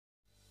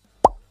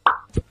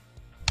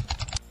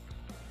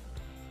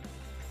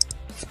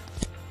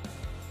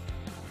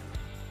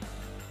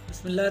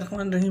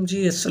बिस्मिल्लाहिर्रहमानिर्रहीम जी,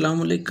 अस्सलाम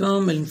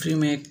वालेकुम। इल्मफ्री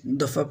में एक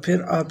दफ़ा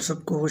फिर आप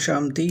सबको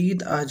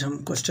खुशामदीद। आज हम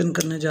क्वेश्चन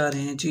करने जा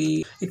रहे हैं जी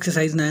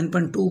एक्सरसाइज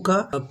 9.2 का।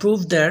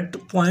 Prove that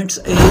points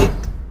A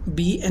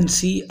B and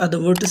C R the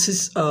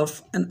vertices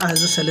of N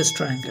isosceles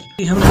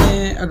triangle.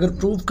 हमने अगर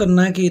प्रूव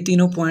करना है कि ये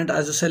तीनों पॉइंट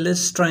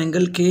आइसोसेलेस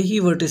ट्रायंगल के ही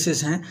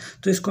वर्टिसेस हैं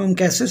तो इसको हम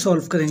कैसे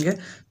सॉल्व करेंगे।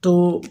 तो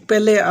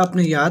पहले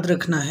आपने याद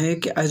रखना है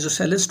कि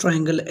आइसोसेलेस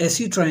ट्रायंगल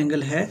ऐसी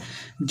ट्रायंगल है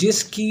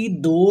जिसकी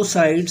दो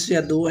साइड्स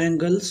या दो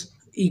एंगल्स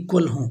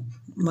इक्वल हों,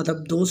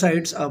 मतलब दो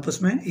साइड्स आपस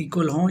में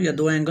इक्वल हों या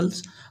दो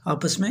एंगल्स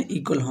आपस में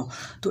इक्वल हों।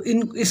 तो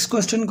इस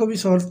क्वेश्चन को भी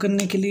सॉल्व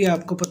करने के लिए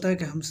आपको पता है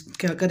कि हम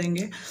क्या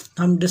करेंगे,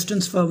 हम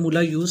डिस्टेंस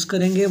फार्मूला यूज़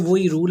करेंगे।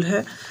 वही रूल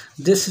है,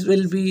 this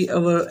will be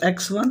our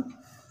x1,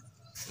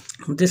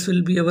 this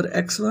will be our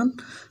x1,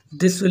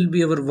 this will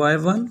be our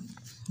y1,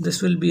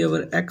 this will be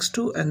our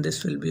x2 and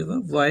this will be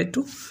our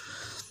y2,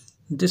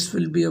 this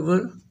will be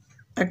our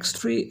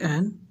x3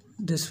 and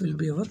this will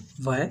be our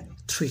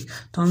y3।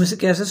 तो हम इसे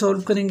कैसे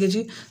solve करेंगे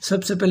जी।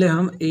 सबसे पहले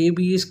हम A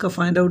B इसका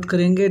find out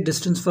करेंगे,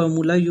 डिस्टेंस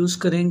फार्मूला यूज़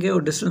करेंगे।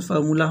 और डिस्टेंस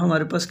फार्मूला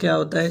हमारे पास क्या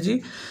होता है जी,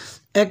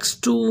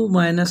 x2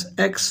 minus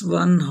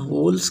x1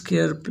 whole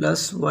square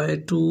plus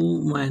y2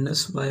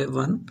 minus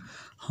y1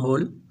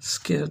 whole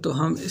square. तो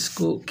हम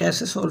इसको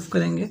कैसे सॉल्व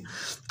करेंगे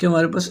कि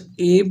हमारे पास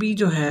ए बी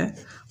जो है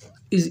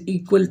इज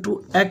इक्वल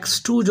टू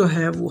x2 जो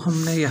है वो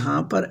हमने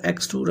यहाँ पर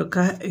x2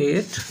 रखा है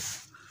 8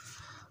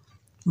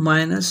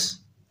 माइनस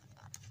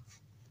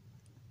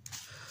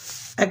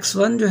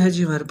x1 जो है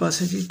जी हमारे पास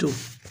है जी 2।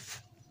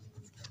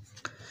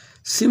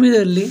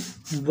 Similarly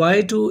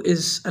y2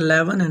 is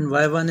 11 and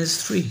y1 is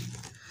 3,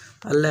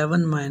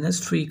 11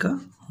 minus 3 का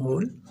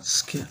होल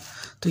स्क्वायर।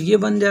 तो ये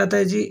बन जाता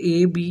है जी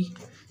A B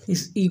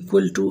is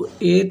equal to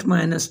 8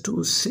 minus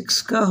 2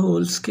 6 का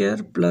होल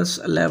स्क्वायर प्लस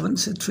 11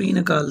 से 3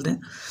 निकाल दें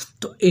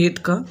तो 8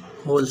 का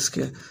होल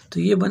स्क्वायर। तो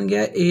ये बन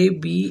गया A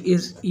B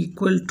is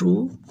equal to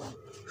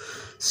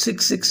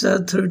 6 6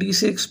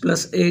 36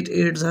 plus 8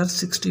 8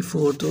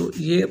 64। तो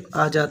ये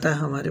आ जाता है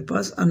हमारे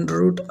पास अंडर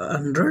रूट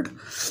 100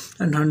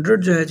 एंड 100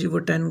 जो है जी वो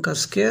 10 का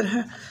स्क्वायर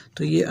है।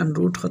 तो ये अंडर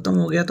रूट ख़त्म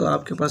हो गया तो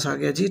आपके पास आ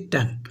गया जी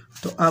 10।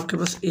 तो आपके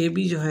पास ए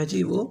बी जो है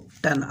जी वो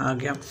 10 आ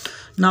गया।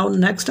 नाउ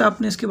नेक्स्ट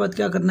आपने इसके बाद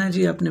क्या करना है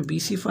जी, आपने बी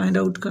सी फाइंड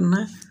आउट करना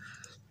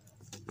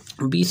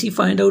है। बी सी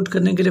फाइंड आउट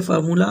करने के लिए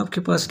फार्मूला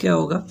आपके पास क्या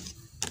होगा,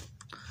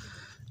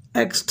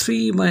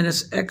 x3 minus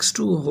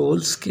x2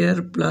 whole square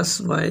plus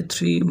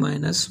y3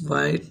 minus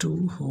y2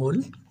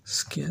 whole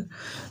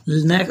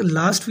square.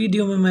 Last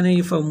video में मैंने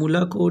ये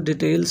फार्मूला को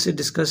डिटेल से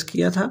डिस्कस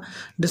किया था,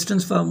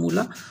 डिस्टेंस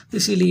फार्मूला,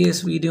 इसीलिए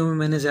इस वीडियो में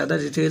मैंने ज़्यादा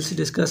डिटेल से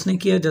डिस्कस नहीं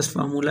किया, जस्ट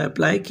फार्मूला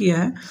अप्लाई किया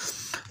है।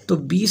 तो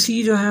बी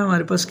सी जो है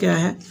हमारे पास क्या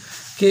है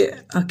कि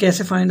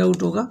कैसे फाइंड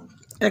आउट होगा,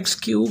 एक्स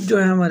क्यूब जो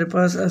है हमारे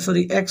पास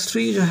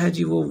x3 जो है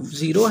जी वो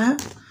 0 है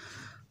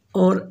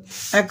और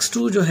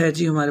x2 जो है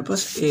जी हमारे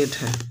पास 8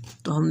 है।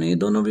 तो हमने ये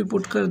दोनों भी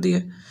पुट कर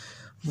दिए।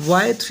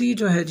 y3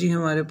 जो है जी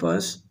हमारे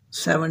पास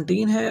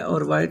 17 है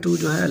और y2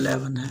 जो है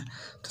 11 है।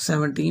 तो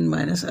 17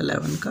 माइनस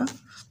 11 का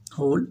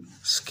होल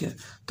स्क्वायर।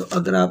 तो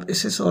अगर आप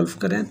इसे सॉल्व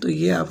करें तो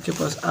ये आपके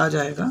पास आ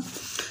जाएगा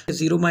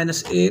 0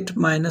 माइनस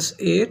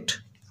 8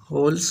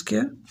 होल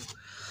स्क्वायर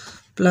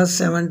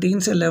प्लस 17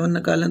 से 11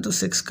 निकालें तो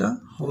 6 का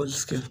होल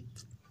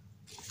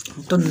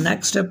स्क्वायर। तो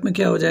नेक्स्ट स्टेप में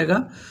क्या हो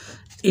जाएगा,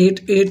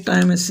 8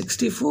 टाइम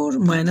 64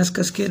 माइनस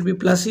का स्क्वायर भी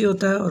प्लस ही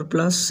होता है और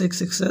प्लस 6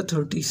 6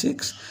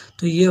 36।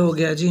 तो ये हो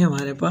गया जी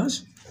हमारे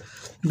पास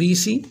B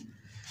C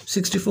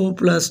 64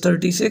 plus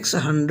 36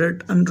 100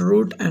 under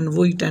root and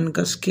वही 10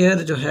 का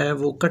स्क्वायर जो है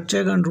वो कट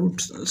जाएगा, under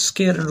root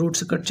square under root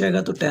से कट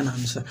जाएगा तो 10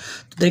 आंसर।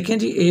 तो देखें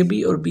जी ए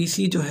बी और बी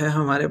सी जो है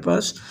हमारे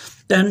पास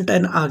 10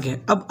 10 आ गए।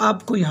 अब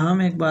आपको यहाँ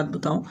मैं एक बात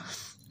बताऊँ,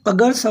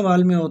 अगर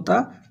सवाल में होता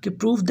कि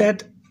prove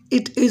that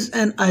it is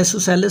an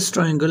isosceles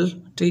triangle,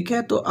 ठीक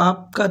है, तो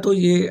आपका तो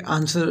ये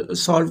आंसर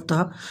सॉल्व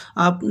था,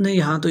 आपने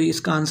यहाँ तो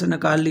इसका आंसर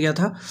निकाल लिया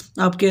था।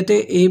 आप कहते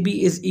हैं A B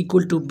is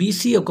equal to B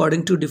C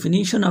according to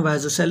definition of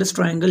isosceles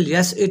triangle,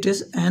 yes it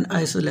is an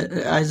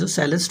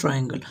isosceles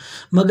triangle.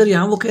 मगर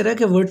यहाँ वो कह रहा है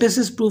कि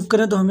वर्टिसेस प्रूव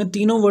करें तो हमें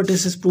तीनों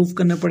वर्टिसेस प्रूव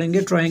करने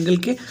पड़ेंगे ट्रायंगल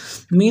के।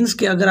 मीन्स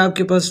कि अगर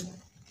आपके पास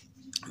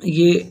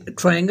ये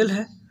ट्रायंगल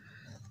है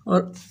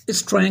और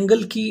इस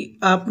ट्रायंगल की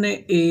आपने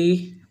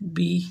ए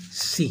बी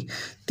सी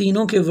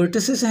तीनों के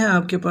वर्टिसेस हैं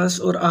आपके पास,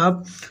 और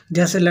आप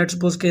जैसे लेट्स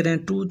सपोज कह रहे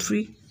हैं 2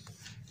 3,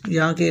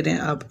 यहाँ कह रहे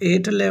हैं आप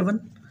 8 11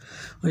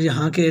 और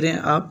यहाँ कह रहे हैं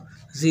आप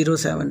 0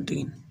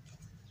 17,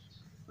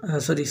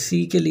 सॉरी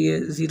सी के लिए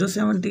 0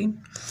 17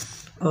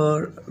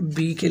 और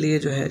बी के लिए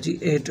जो है जी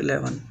 8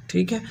 11,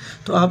 ठीक है।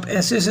 तो आप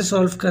ऐसे ऐसे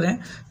सॉल्व करें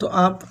तो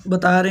आप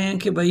बता रहे हैं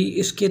कि भाई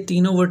इसके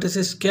तीनों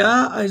वर्टिसेस क्या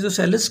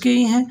आइसोसेलेस के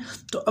ही हैं।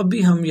 तो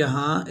अभी हम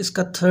यहाँ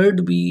इसका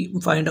थर्ड भी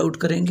फाइंड आउट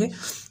करेंगे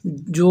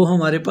जो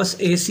हमारे पास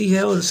ए सी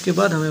है, और उसके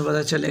बाद हमें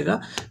पता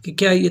चलेगा कि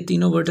क्या ये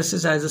तीनों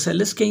वर्टिसेस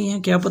आइसोसेलेस के ही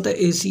हैं। क्या पता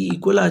ए सी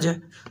इक्वल आ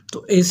जाए।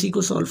 तो ए सी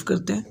को सॉल्व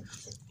करते हैं।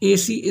 ए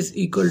सी is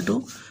equal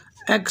to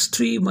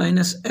x3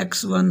 minus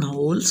x1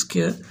 whole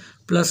square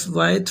plus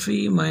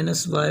y3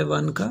 minus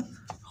y1 का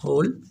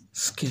होल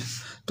स्क्वायर।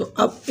 तो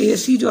अब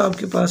AC जो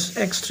आपके पास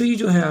x3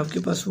 जो है आपके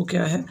पास वो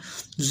क्या है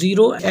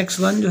 0,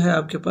 x1 जो है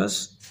आपके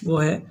पास वो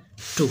है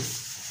 2,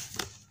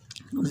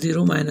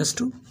 0 -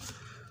 2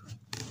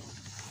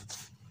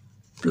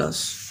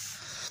 प्लस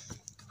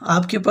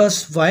आपके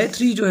पास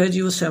y3 जो है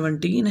जी वो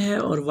 17 है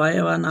और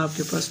y1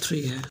 आपके पास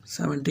 3 है,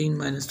 17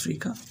 - 3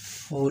 का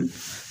होल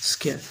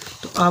स्क्वायर।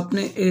 तो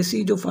आपने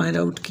AC जो फाइंड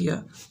आउट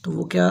किया तो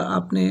वो क्या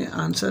आपने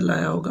आंसर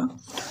लाया होगा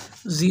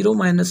 0 -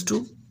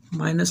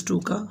 2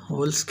 का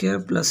होल स्क्वायर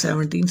प्लस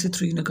 17 से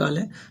 3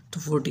 निकालें तो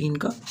 14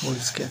 का होल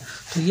स्क्वायर।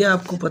 तो ये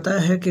आपको पता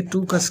है कि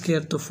 2 का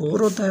स्क्वायर तो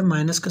 4 होता है,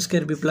 माइनस का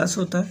स्क्वायर भी प्लस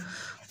होता है,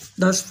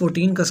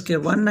 14 का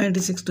स्क्वायर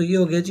 196। तो ये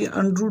हो गया जी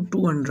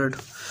 √200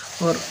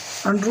 और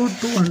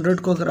 √200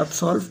 को अगर आप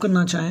सॉल्व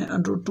करना चाहें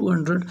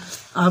 √200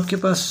 आपके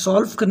पास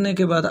सॉल्व करने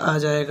के बाद आ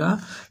जाएगा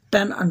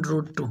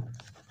 10√2।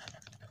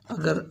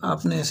 अगर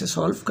आपने ऐसे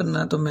सॉल्व करना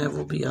है तो मैं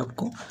वो भी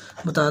आपको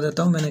बता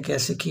देता हूँ मैंने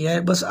कैसे किया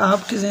है। बस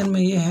आपके जहन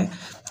में ये है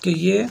कि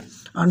ये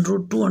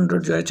 √200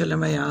 जो है, चले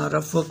मैं यहाँ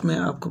रफ वर्क में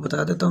आपको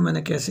बता देता हूँ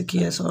मैंने कैसे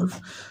किया है solve.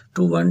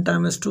 2 1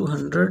 time is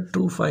 200,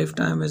 2 5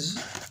 time is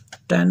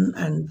 10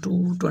 and 2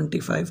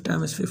 25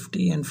 time is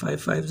 50 and 5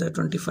 5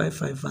 25,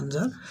 5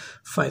 1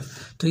 5।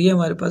 तो ये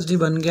हमारे पास जी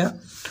बन गया।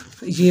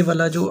 ये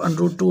वाला जो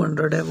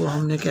 √200 है वो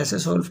हमने कैसे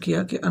सॉल्व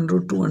किया कि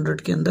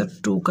 √200 के अंदर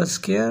 2 का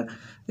स्क्वायर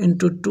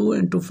इंटू 2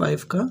 इंटू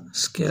 5 का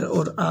स्क्वायर,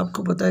 और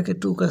आपको पता है कि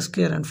 2 का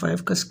स्क्वायर एंड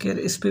 5 का स्क्वायर,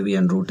 इस पे भी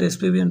 √, है इस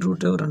पे भी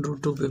 √, है और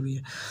 √2 पे भी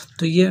है।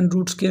 तो ये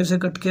 √स्क्वायर से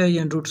कट गया,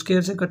 ये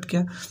 √स्क्वायर से कट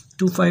गया।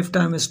 2 5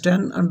 टाइम इज़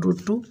 10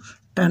 √2,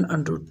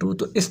 10√2।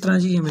 तो इस तरह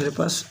जी ये मेरे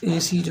पास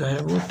AC जो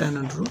है वो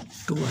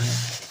 10√2 है।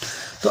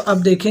 तो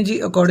अब देखें जी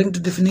अकॉर्डिंग टू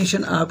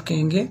डेफिनेशन आप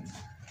कहेंगे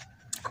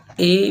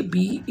AB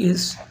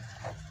is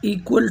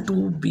equal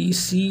to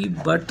BC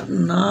but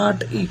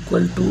not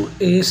equal to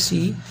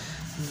AC,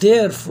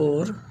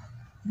 therefore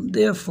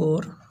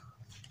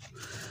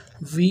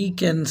we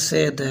can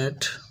say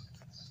that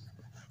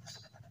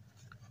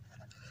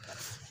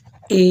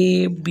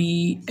A,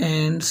 B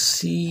and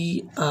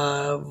C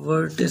are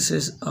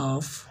vertices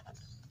of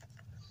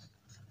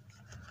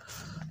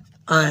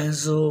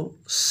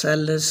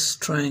Isoceles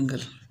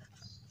Triangle।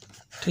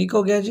 ठीक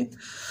हो गया जी।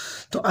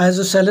 तो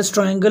आइसोसेलेस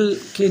ट्रायंगल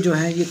के जो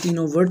हैं ये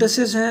तीनों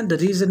वर्टिसेस हैं। द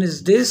रीज़न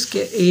इज़ दिस कि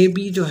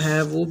AB जो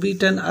है वो भी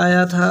 10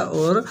 आया था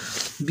और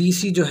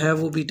BC जो है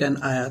वो भी 10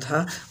 आया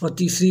था, और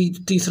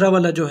तीसरा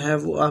वाला जो है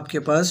वो आपके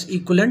पास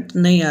इक्वलेंट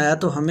नहीं आया।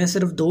 तो हमें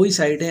सिर्फ 2 ही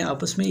साइडें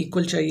आपस में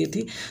इक्वल चाहिए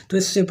थी। तो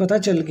इससे पता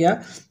चल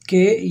गया कि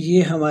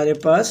ये हमारे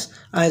पास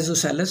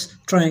आइसोसेलेस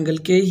ट्रायंगल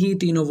के ही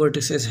तीनों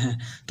वर्टिसेस हैं।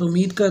 तो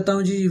उम्मीद करता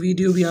हूँ जी ये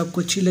वीडियो भी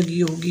आपको अच्छी लगी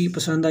होगी,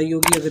 पसंद आई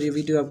होगी। अगर ये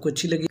वीडियो आपको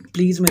अच्छी लगी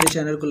प्लीज़ मेरे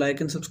चैनल को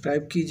लाइक एंड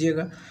सब्सक्राइब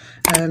कीजिएगा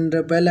एंड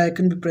बेल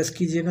आइकन भी प्रेस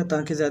कीजिएगा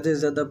ताकि ज़्यादा से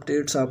ज़्यादा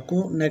अपडेट्स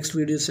आपको नेक्स्ट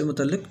वीडियो से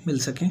मुतल्लिक मिल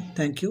सकें।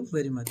 Thank you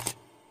very much.